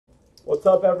What's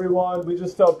up, everyone? We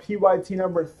just filled PYT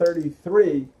number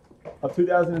 33 of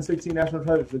 2016 National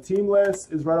Treasures. The team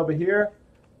list is right over here,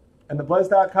 and the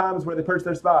Blizz.com is where they purchase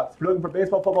their spots. If you're looking for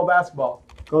baseball, football, basketball,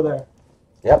 go there.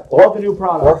 Yep. All the new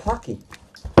products. Or hockey.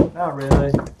 Not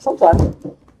really. Sometimes.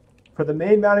 For the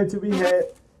main bounty to be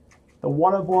hit, the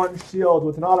 1-of-1 shield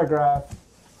with an autograph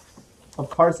of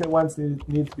Carson Wentz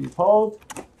needs to be pulled.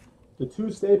 The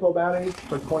 2 staple bounties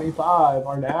for 25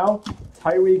 are now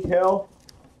Tyreek Hill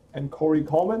and Corey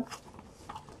Coleman.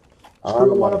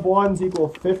 True 1-of-1s equal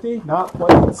 50, not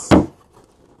plates.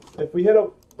 If we hit a...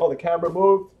 Oh, the camera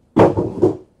moved.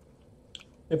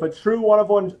 If a true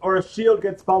 1-of-1 or a shield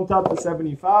gets bumped up to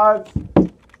 75,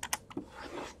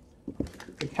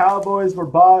 the Cowboys were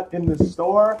bought in the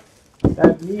store.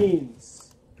 That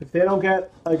means if they don't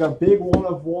get like a big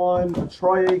 1-of-1, a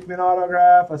Troy Aikman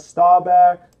autograph, a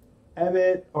Staubach,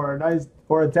 Emmett, or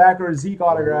a Dak or a Zeke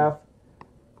autograph,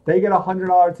 they get a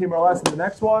 $100 team or less in the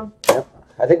next one. Yep.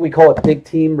 I think we call it big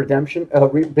team redemption,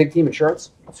 big team insurance.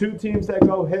 2 teams that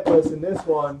go hitless in this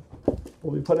one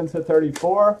will be put into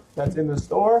 34. That's in the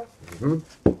store.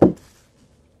 Mm-hmm.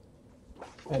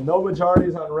 And no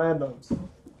majorities on randoms.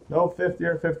 No 50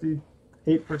 or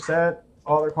 58%.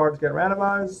 All their cards get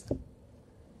randomized.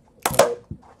 Right.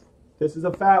 This is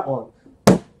a fat one.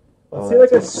 Let's see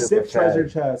like a sick treasure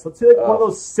chest. Let's see like one of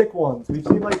those sick ones. We've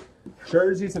seen like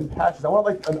jerseys and patches. I want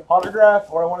like an autograph,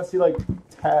 or I want to see like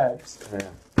tags. Yeah.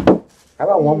 How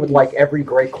about one with like every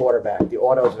great quarterback? The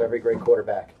autos of every great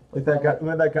quarterback. Like that guy.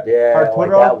 That guy. Yeah, Arturo? like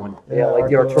that one. Yeah, like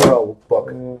the Arturo book.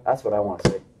 Yeah. That's what I want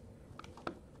to see.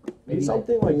 Maybe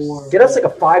something like get us like a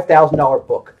 $5,000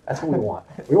 book. That's what we want.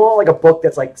 We want like a book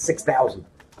that's like $6,000.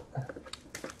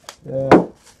 Yeah.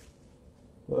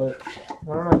 But I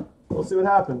don't know. We'll see what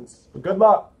happens. But good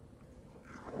luck.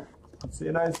 Let's see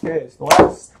a nice case. The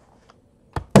last,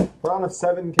 we're on a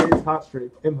 7-case hot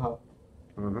streak. Imha.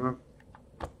 Mm-hmm.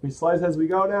 We slice as we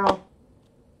go now.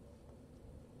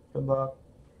 Good luck.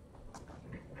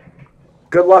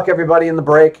 Good luck, everybody, in the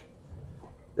break.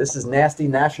 This is nasty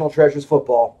National Treasures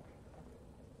football.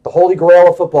 The holy grail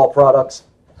of football products.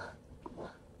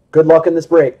 Good luck in this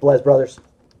break, Blez Brothers.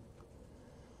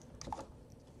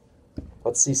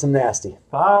 Let's see some nasty.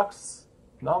 Box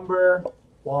number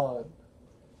 1.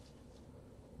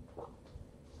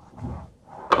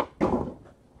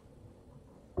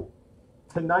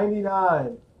 To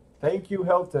 99. Thank you,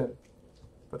 Hilton.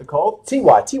 For the Colts.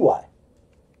 T.Y. This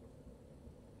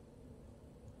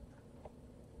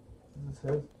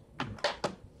is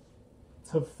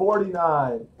to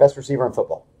 49. Best receiver in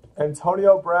football.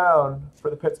 Antonio Brown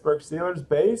for the Pittsburgh Steelers.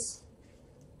 Base.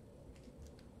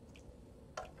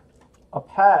 A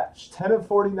patch.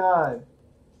 10/49.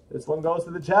 This one goes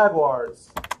to the Jaguars.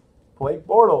 Blake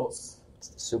Bortles.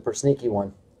 Super sneaky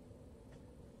one.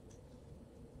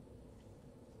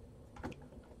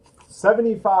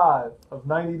 75 of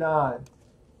 99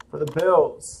 for the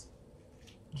Bills.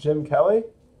 Jim Kelly.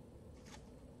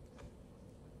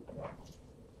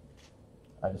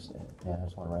 I just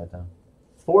want to write it down.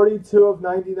 42 of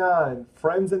 99,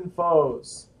 Friends and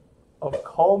Foes of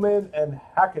Coleman and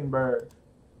Hackenberg.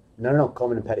 No,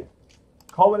 Coleman and Petty.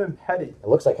 Coleman and Petty. It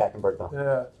looks like Hackenberg, though.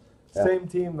 Yeah. Same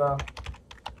team, though.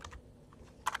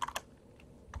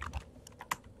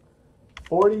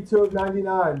 42 of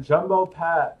 99, Jumbo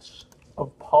Patch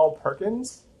of Paul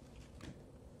Perkins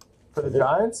for the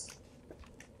Giants.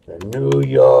 The New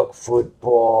York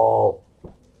Football.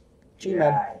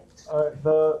 G-Men.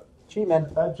 The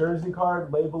G-Men. That jersey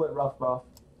card, label it Rough Buff.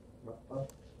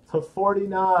 To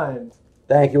 49.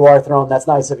 Thank you, Arthrone. That's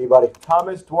nice of you, buddy.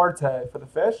 Thomas Duarte for the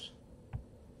Fish.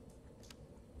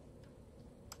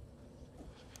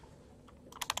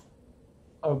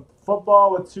 A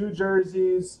football with 2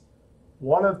 jerseys,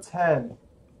 1 of 10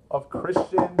 of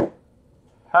Christian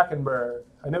Hackenberg.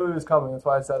 I knew he was coming. That's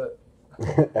why I said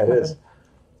it. That is.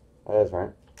 That is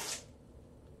right.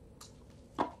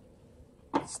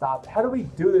 Stop. How do we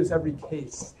do this every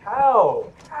case?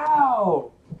 How?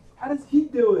 How does he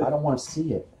do it? I don't want to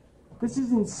see it. This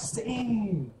is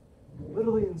insane.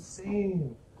 Literally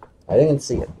insane. I didn't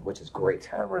see it, which is great.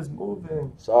 Camera's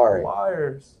moving. Sorry.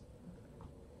 Wires.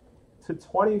 To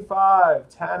 25,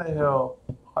 Tannehill.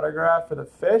 Autograph for the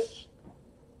Fish.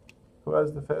 Who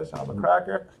has the Fish? I'm a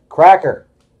Cracker. Cracker.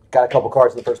 Got a couple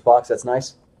cards in the first box. That's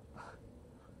nice.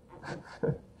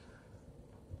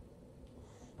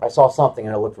 I saw something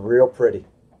and it looked real pretty.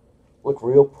 Looked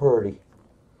real pretty.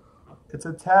 It's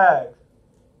a tag.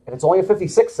 And it's only a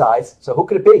 56 size, so who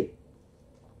could it be?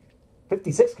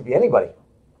 56 could be anybody.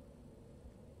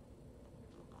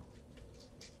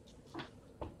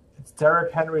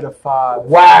 Derrick Henry to 5.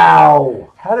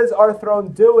 Wow. How does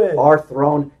Arthrone do it?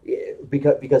 Arthrone.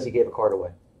 because he gave a card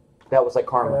away. That was like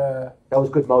karma. Yeah. That was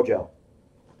good mojo.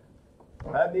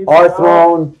 That needs Our to go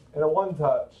throne. in a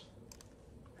one-touch.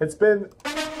 It's been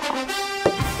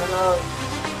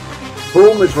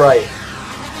Boom is right.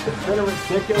 It's been a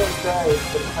ridiculous day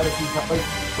for the Tennessee Titans. Like,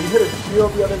 we hit a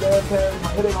shield the other day with him. We're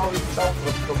hitting all this stuff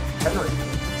with Henry.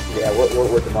 Yeah,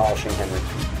 we're demolishing Henry.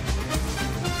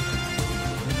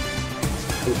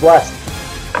 He's blessed.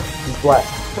 He's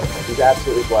blessed. He's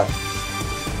absolutely blessed.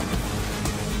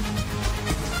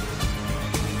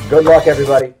 Good luck,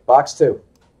 everybody. Box 2.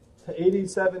 To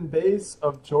 87 base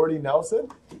of Jordy Nelson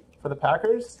for the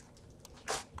Packers.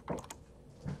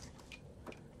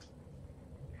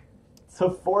 To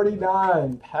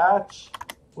 49 patch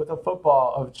with a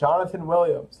football of Jonathan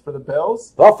Williams for the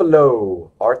Bills.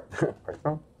 Buffalo. Art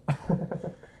Throne?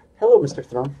 Hello, Mr.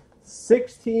 Throne.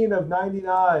 16 of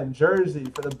 99 jersey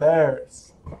for the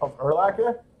Bears of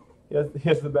Urlacher. He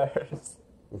has the Bears.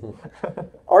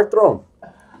 Art Throne.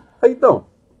 How you doing?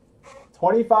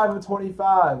 25 of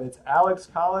 25. It's Alex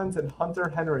Collins and Hunter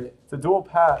Henry. It's a dual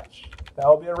patch. That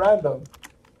will be a random.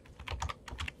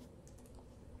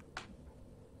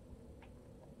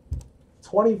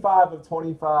 $25 of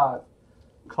 25.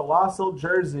 Colossal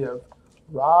jersey of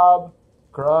Rob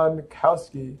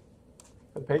Gronkowski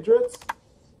for the Patriots.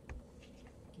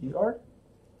 Gear.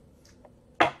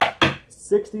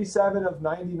 67 of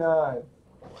 99.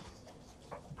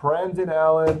 Brandon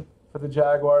Allen for the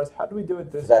Jaguars. How do we do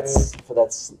it this day? For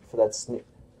that sneak.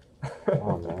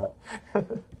 Oh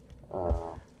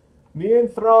no. Me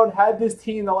and Throne had this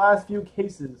team the last few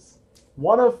cases.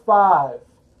 1 of 5.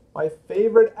 My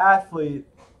favorite athlete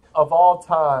of all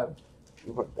time.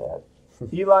 You look bad.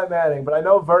 Eli Manning, but I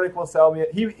know Verdict will sell me.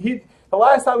 He the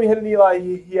last time we hit an Eli,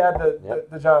 he had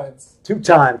the Giants.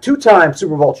 Two-time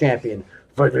Super Bowl champion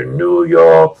for the New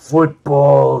York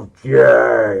Football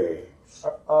Giants.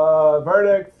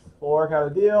 Verdict will work out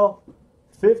a deal.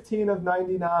 15 of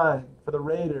 99 for the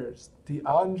Raiders.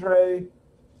 DeAndre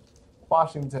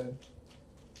Washington.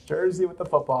 Jersey with the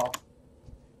football.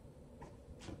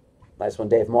 Nice one,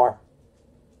 Dave Moore.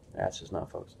 That's just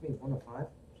not, folks. 1 of 5?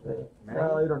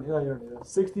 No, you don't need it.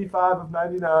 65 of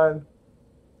 99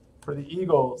 for the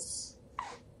Eagles.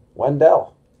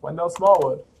 Wendell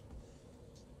Smallwood.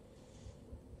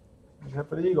 Hit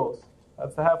for the Eagles.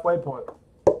 That's the halfway point.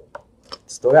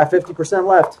 Still got 50%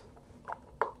 left.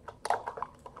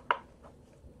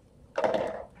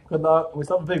 Good luck. We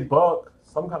still have a big book.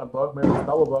 Some kind of book. Maybe it's a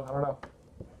double book. I don't know.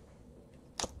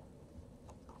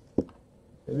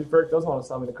 Maybe Burke does want to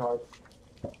sell me the card.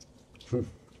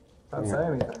 Not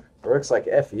saying anything. Burke's like,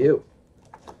 F you.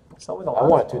 Sell me the I last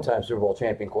want a one. 2-time Super Bowl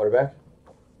champion quarterback.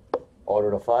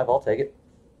 Ordered a 5. I'll take it.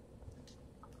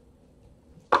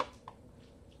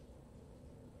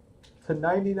 To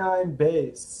 99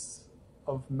 base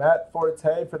of Matt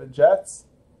Forte for the Jets.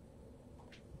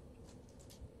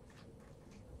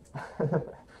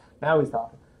 Now he's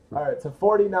talking. All right, to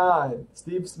 49,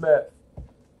 Steve Smith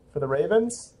for the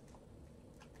Ravens.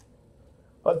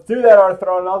 Let's do that,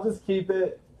 Arthur, and I'll just keep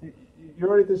it. You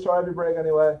already destroyed every break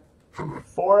anyway.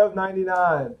 4 of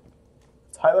 99.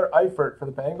 Tyler Eifert for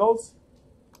the Bengals.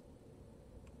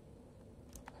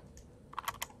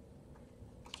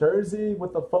 Jersey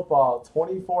with the football.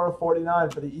 24 of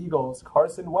 49 for the Eagles.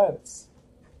 Carson Wentz.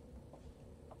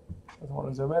 I just want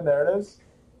to zoom in. There it is.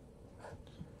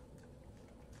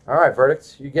 All right,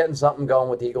 Verdict. You getting something going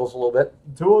with the Eagles a little bit?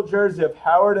 Dual jersey of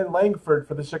Howard and Langford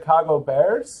for the Chicago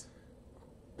Bears.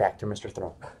 Back to Mr.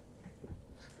 Throne.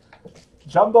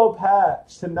 Jumbo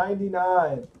patch to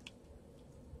 99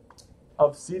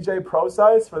 of CJ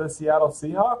Procise for the Seattle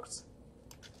Seahawks.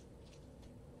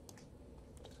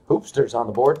 Hoopsters on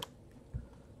the board.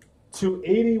 To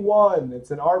 81,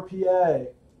 it's an RPA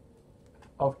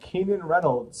of Keenan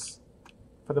Reynolds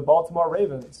for the Baltimore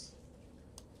Ravens.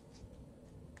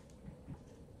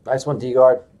 Nice one,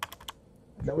 D-Guard.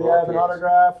 Then we have an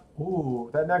autograph. Ooh,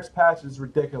 that next patch is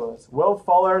ridiculous. Will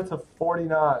Fuller to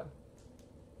 49.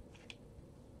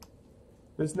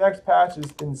 This next patch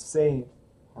is insane.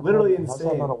 Literally insane.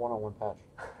 How's that not a one-on-one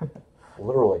patch?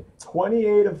 Literally.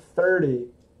 28 of 30.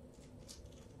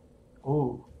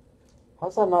 Ooh.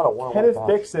 How's that not a one-on-one Kenneth patch?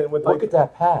 Dixon with Look at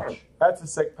that patch. That's a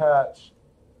sick patch.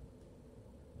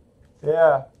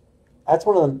 Yeah. That's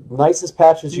one of the nicest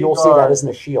patches you'll see that isn't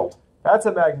a shield. That's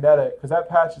a magnetic, because that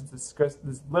patch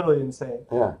is literally insane.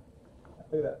 Yeah.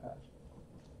 Look at that patch.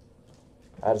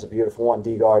 That is a beautiful one,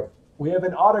 D-Guard. We have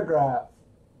an autograph.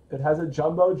 It has a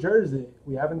jumbo jersey.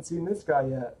 We haven't seen this guy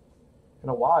yet in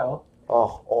a while.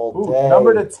 Oh, all Ooh, day.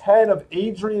 number to 10 of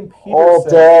Adrian Peterson. All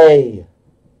day.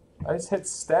 Nice hit,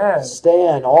 Stan.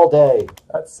 Stan, all day.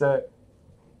 That's sick.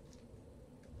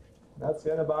 That's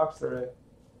the end of box 3.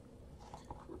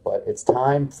 But it's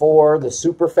time for the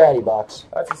super fatty box.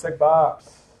 That's a sick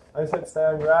box. Nice hit,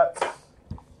 Stan. Congrats.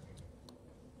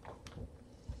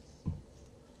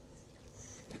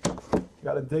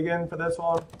 Got to dig in for this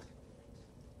one.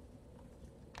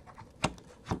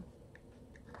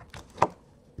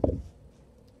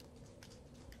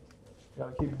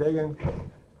 Got to keep digging.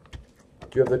 Do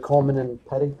you have the Coleman and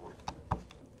Petty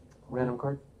random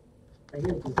card? I hear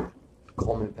you.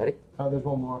 Coleman and Petty? Oh, there's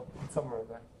one more. It's somewhere in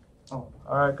there. Oh.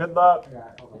 All right, good luck. Yeah,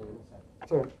 okay.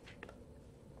 Sure.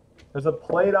 There's a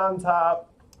plate on top.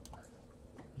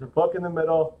 There's a book in the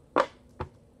middle. The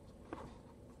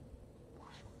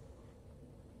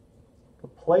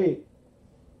plate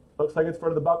looks like it's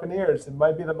for the Buccaneers. It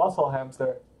might be the muscle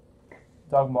hamster.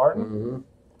 Doug Martin. Mm-hmm.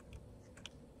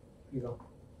 You go.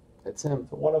 That's him.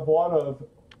 It's a 1 of 1 of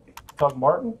Doug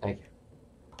Martin. Thank you.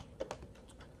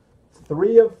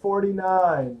 3 of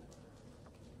 49.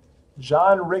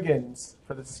 John Riggins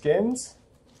for the Skins.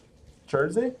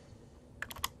 Jersey.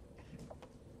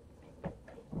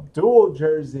 Dual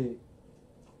jersey.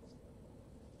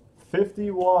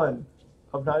 51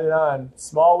 of 99.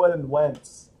 Smallwood and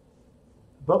Wentz.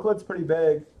 Booklet's pretty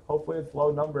big. Hopefully it's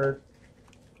low numbered.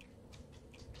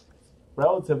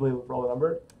 Relatively low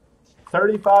numbered.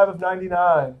 35 of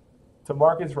 99 to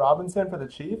Marcus Robinson for the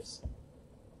Chiefs.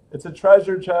 It's a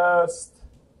treasure chest.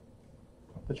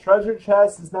 The treasure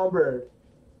chest is numbered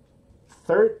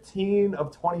 13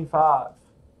 of 25.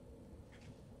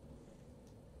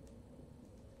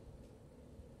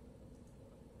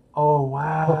 Oh,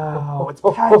 wow. It's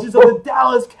patches of the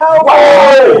Dallas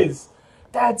Cowboys.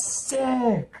 That's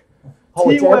sick. Oh,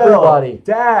 it's T-Will, everybody.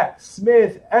 Dak,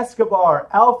 Smith, Escobar,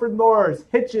 Alfred Morris,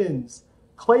 Hitchens,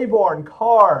 Claiborne,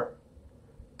 Carr,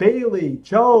 Bailey,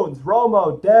 Jones,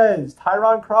 Romo, Dez,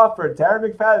 Tyron Crawford,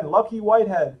 Darren McFadden, Lucky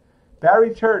Whitehead,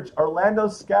 Barry Church, Orlando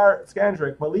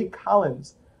Scandrick, Malik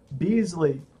Collins,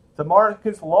 Beasley,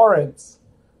 DeMarcus Lawrence,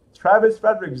 Travis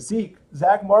Frederick, Zeke,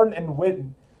 Zach Martin, and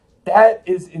Witten. That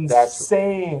is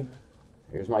insane.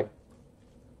 Here's my...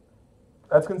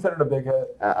 That's considered a big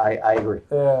hit. I agree.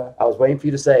 Yeah. I was waiting for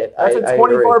you to say it. That's I a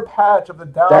 24 agree. patch of the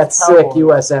Dallas That's Cowboys. sick,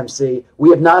 USMC.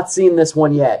 We have not seen this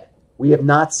one yet. We have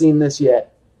not seen this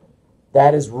yet.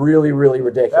 That is really, really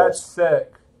ridiculous. That's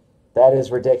sick. That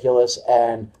is ridiculous.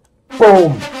 And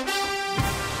boom.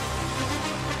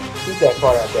 Keep that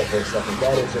card out there for a second.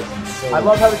 That is just insane. I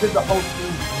love how they did the whole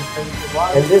team.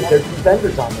 And there's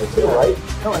defenders on there too, right?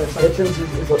 No, and it's like,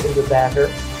 Hitchens is a backer.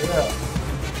 yeah.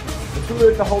 It's really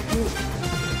like the whole team.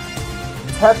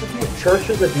 It's half the team. Church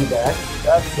is a D-back.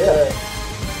 That's sick.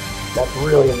 That's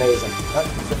really amazing. That's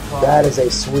a sick one. That is a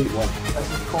sweet one. That's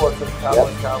just cool. It's the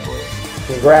Cowboys.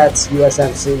 Congrats,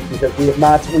 USMC, because we have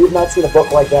not seen a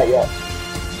book like that yet.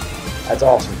 That's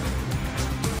awesome.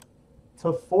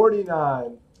 To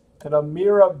 49, an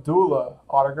Amir Abdullah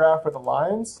autograph for the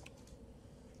Lions.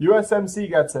 USMC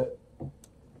gets it.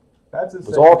 That's a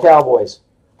It's all Cowboys.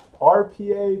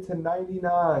 RPA to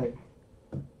 99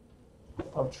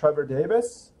 of Trevor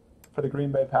Davis for the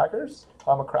Green Bay Packers.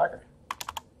 I'm a cracker.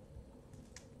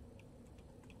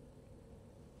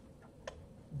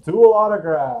 Dual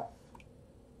autograph.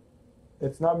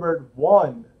 It's numbered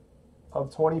 1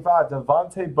 of 25.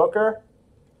 Devontae Booker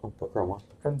Oh, Booker one.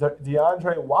 and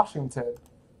DeAndre Washington.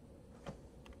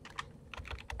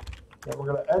 And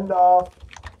we're going to end off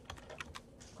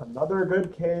another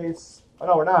good case. Oh,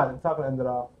 no, we're not. It's not going to end it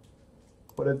off.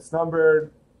 But it's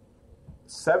numbered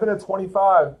 7 of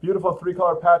 25. Beautiful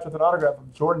 3-color patch with an autograph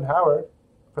of Jordan Howard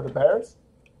for the Bears.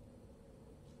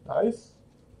 Nice.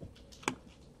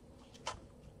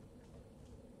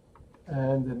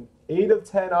 And an 8 of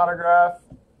 10 autograph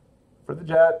for the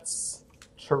Jets,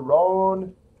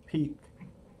 Sharon Peak.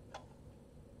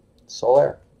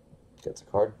 Solaire gets a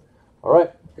card. All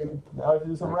right. Now we can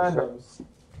do some randoms.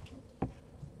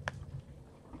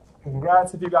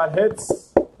 Congrats if you got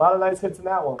hits. A lot of nice hits in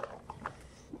that one.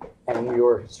 And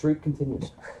your streak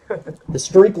continues. The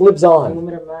streak lives on.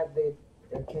 Unlimited Mac,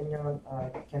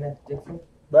 Kenneth Dixon.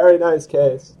 Very nice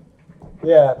case.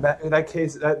 Yeah, that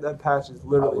case, that patch is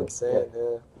literally insane. Yeah.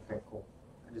 Okay, cool.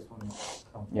 I just want to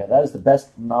know. Yeah, that is the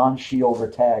best non-shield or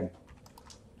tag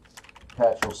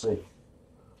patch you'll see.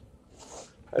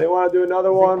 Anyone want to do another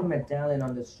It's like a one? medallion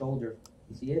on the shoulder.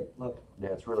 You see it? Look. Yeah,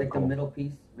 it's It's really like cool. the middle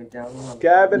piece medallion. On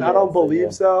Gavin, I Yeah, don't believe yeah.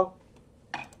 so.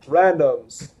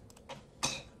 Randoms.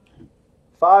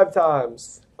 5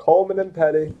 times. Coleman and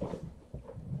Petty.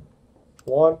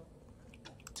 1,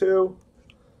 2,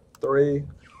 3,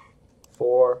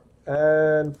 4,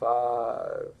 and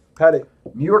 5. Petty.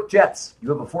 New York Jets. You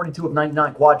have a 42 of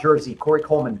 99 quad jersey. Corey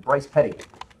Coleman, Bryce Petty.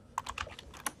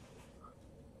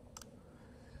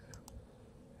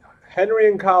 Henry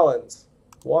and Collins.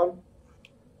 1,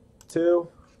 2,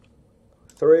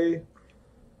 3,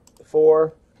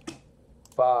 4,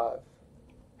 5.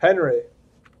 Henry.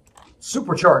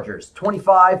 Superchargers,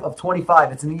 25 of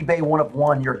 25. It's an eBay 1 of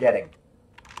 1 you're getting.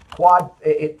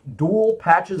 Dual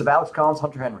patches of Alex Collins,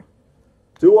 Hunter Henry.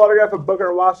 Dual autograph of Booker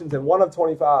and Washington. 1 of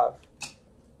 25.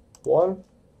 1,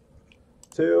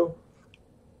 2,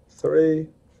 3,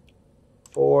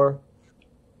 4,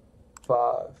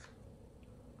 5.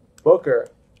 Booker.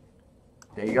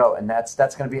 There you go, and that's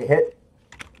going to be a hit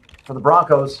for the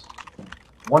Broncos.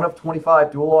 1 of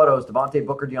 25 dual autos, Devontae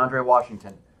Booker, DeAndre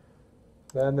Washington.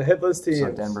 Then the hitless teams.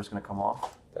 So Denver's going to come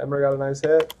off. Denver got a nice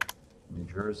hit. New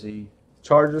Jersey.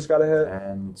 Chargers got a hit.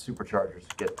 And Superchargers.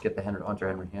 Get the Hunter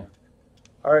Henry, yeah.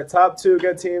 All right, top 2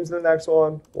 get teams in the next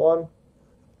one. 1,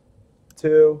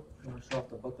 2,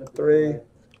 3,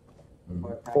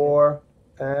 4,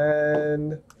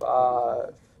 and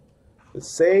 5. The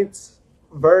Saints,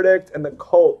 verdict, and the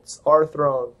Colts are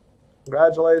thrown.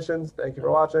 Congratulations. Thank you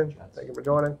for watching. Thank you for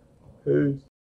joining. Peace.